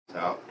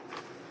Out.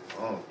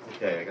 Oh,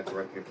 okay, I got the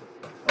right paper.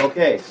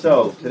 Okay,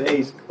 so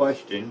today's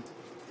question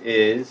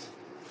is,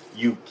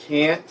 you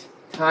can't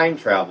time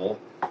travel,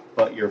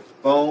 but your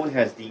phone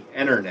has the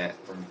internet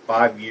from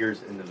 5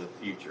 years into the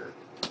future.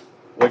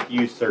 What do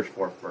you search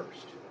for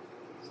first?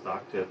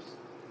 Stock tips.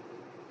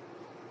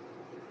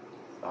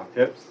 Stock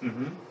tips?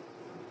 Mm-hmm.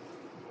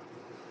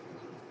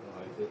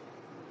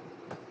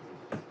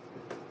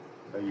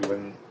 So you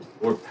wouldn't...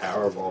 Or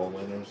Powerball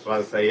winners. So I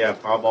would say, yeah,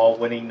 Powerball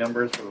winning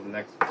numbers for the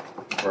next,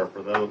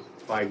 for those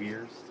 5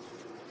 years.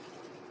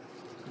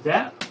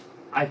 That,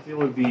 I feel,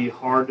 would be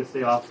hard to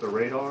stay off the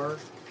radar,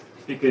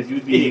 because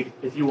you'd be,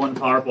 if you won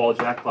Powerball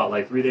jackpot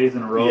like 3 days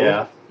in a row,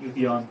 Yeah. you'd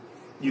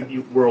be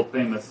world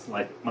famous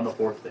like on the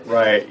 4th day.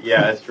 Right,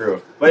 yeah, that's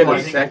true. But On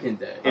if the you, second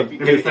day. Maybe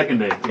the second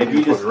day. if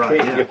you just right,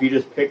 pick, yeah. if you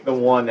just pick the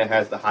one that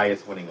has the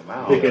highest winning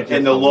amount Pick it just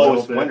and the a little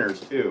lowest bit. winners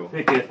too.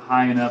 Pick it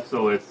high enough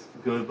so it's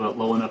good, but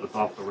low enough it's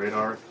off the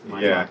radar. You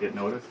might Yeah. not get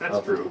noticed.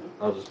 That's true.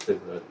 I'll just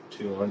pick the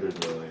 200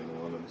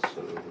 million one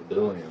instead of the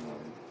billion one.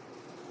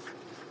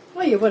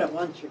 Well, you wouldn't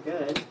once you're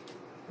good.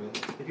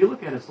 If you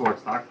look at historic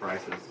stock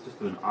prices, just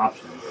doing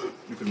options,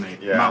 you can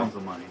make Yeah. mountains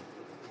of money.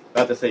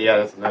 Not to say, yeah,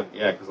 that's not,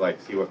 yeah, because like,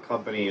 see what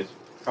company is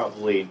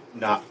probably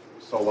not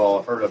so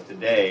well heard of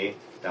today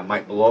that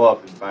might blow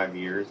up in 5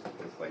 years.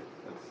 It's like,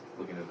 that's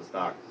looking at the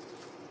stocks.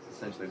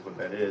 Essentially, is what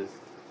that is.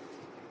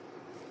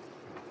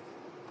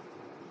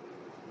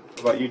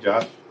 What about you,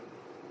 Josh?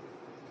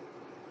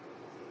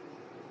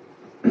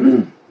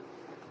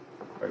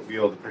 Are you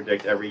able to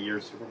predict every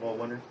year's Super Bowl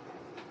winner?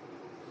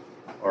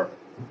 Or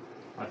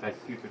Affects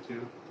the future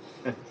too.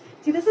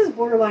 See, this is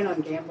borderline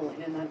on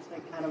gambling, and that's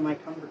like out of my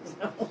comfort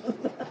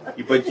zone.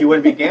 but you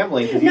wouldn't be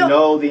gambling because you No.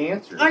 know the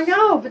answers. I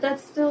know, but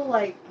that's still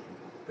like.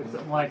 It's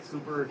something like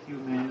super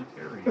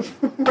humanitarian.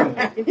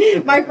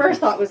 Right. My first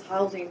thought was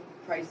housing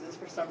prices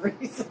for some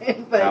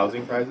reason, but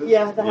Housing prices?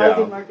 yeah, the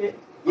housing market.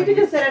 You could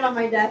just set it on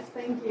my desk,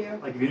 thank you.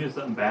 Like if you knew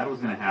something bad was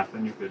going to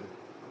happen, you could.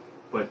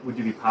 But would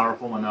you be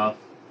powerful enough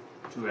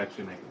to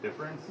actually make a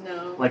difference?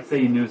 No. Like say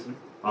you knew some,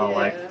 Yeah.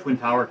 like Twin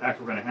Tower attacks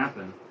were going to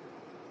happen.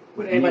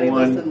 Would Anybody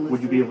anyone? Would you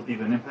listen? be able to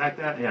even impact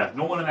that? Yeah.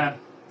 No one in that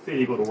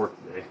city go to work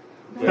today.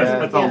 Yeah.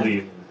 That's all Yeah.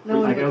 leave. No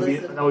one Like, would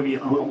listen. that would be.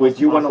 Would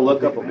you want to impossible look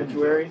take up advantage of.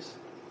 obituaries?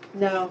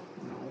 No,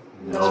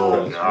 No.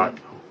 Oh God.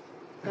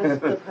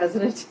 that's the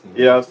president.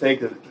 Yeah, I was saying,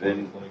 'cause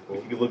then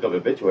if you could look up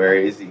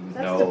obituaries, you can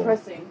That's know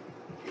depressing.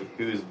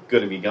 who's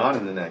going to be gone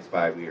in the next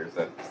 5 years.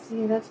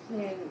 See, that's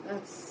playing.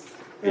 That's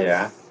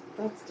Yeah.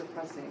 That's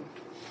depressing.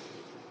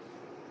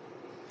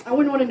 I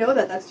wouldn't want to know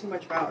that. That's too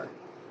much power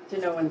to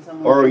know when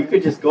someone. Or you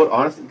could just go,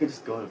 honestly, you could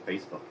just go to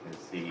Facebook and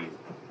see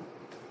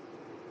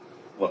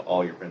what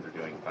all your friends are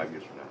doing 5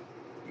 years from now.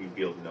 You'd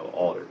be able to know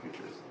all their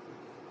futures.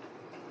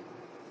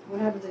 What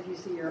happens if you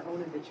see your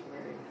own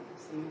obituary?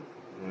 See,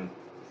 Mm.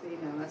 see,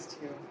 no, that's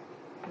too.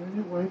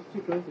 Why did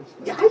you go this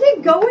way? Yeah, I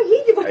didn't go.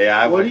 He did.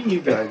 Yeah, What do you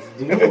guys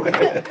do?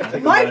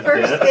 My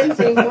first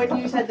instinct when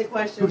you said the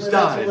question Who's was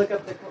I died? should look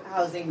up the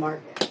housing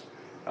market.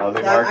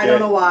 housing That- market. I don't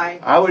know why.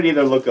 I would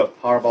either look up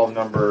Powerball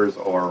numbers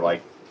or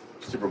like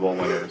Super Bowl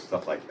winners,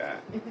 stuff like that.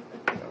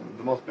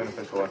 The most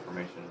beneficial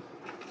information.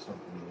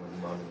 Something you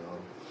win money on.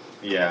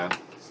 Yeah,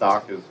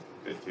 stock is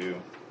good too.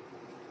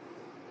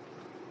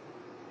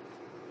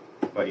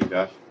 What about you,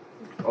 Josh?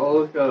 I'll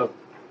look up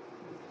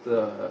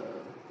the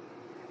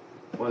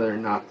whether or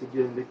not to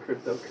get into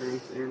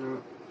cryptocurrency or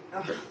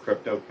not.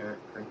 Cryptocurrency.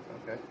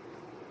 Okay.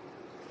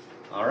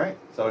 All right.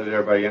 So did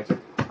everybody answer?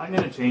 I'm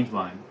going to change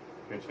mine.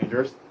 You gonna change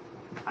yours?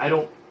 I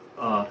don't,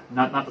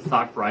 not the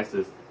stock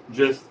prices,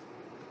 just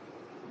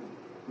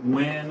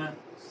when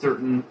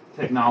certain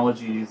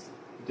technologies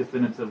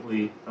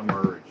definitively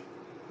emerge,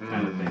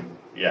 kind of thing.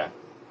 Yeah.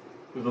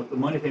 The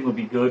money thing would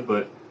be good,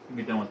 but you'd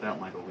be done with that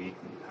in like a week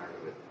and be tired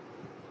of it.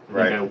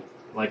 Right.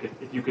 Like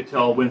if you could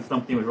tell when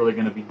something was really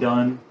going to be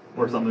done,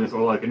 or something that's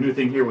or like a new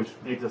thing here which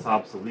makes us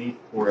obsolete,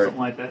 or Right. something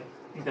like that,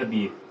 I think that'd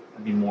be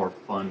more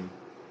fun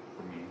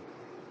for me.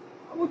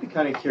 I would be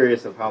kind of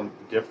curious of how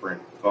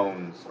different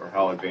phones or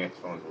how advanced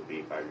phones will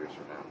be 5 years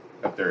from now.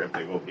 If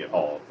they will be at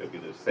all. If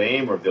they'll be the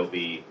same or if they'll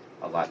be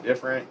a lot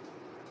different.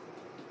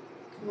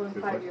 Well, in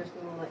Good 5 question. years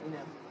we will let you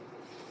know.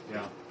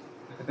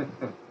 Yeah.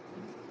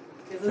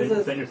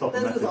 Because Send yourself a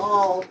this is message.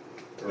 all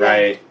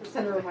Right.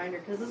 Send a reminder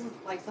because this is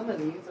like some of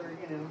these are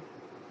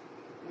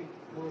we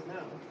will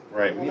know.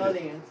 Right. We'll know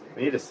the answer.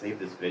 We need to save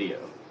this video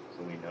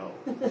so we know.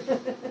 Well,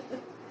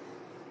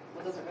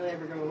 it doesn't really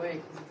ever go away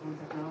because it's on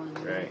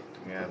technology. Right.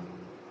 Yeah.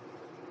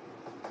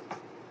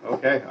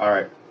 Okay. All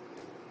right.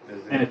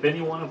 And if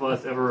any one of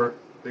us ever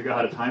figure out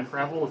how to time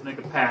travel, let's make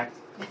a pact.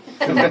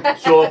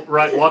 Show up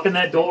right, walk in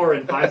that door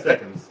in 5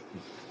 seconds.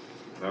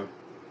 No.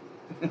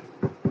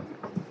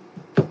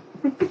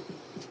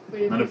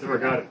 None of us ever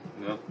got it.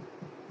 No.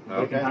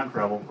 Nobody can Okay. time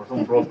travel, or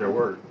someone broke their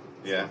word.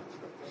 Yeah.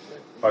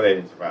 Or they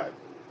didn't survive.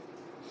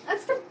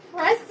 That's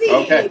depressing.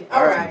 Okay.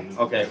 All right.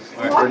 Okay.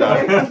 All right. We're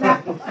done. Walk away from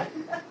that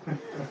one.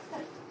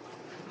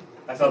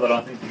 I saw that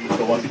on TV,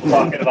 so one people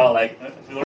talking about like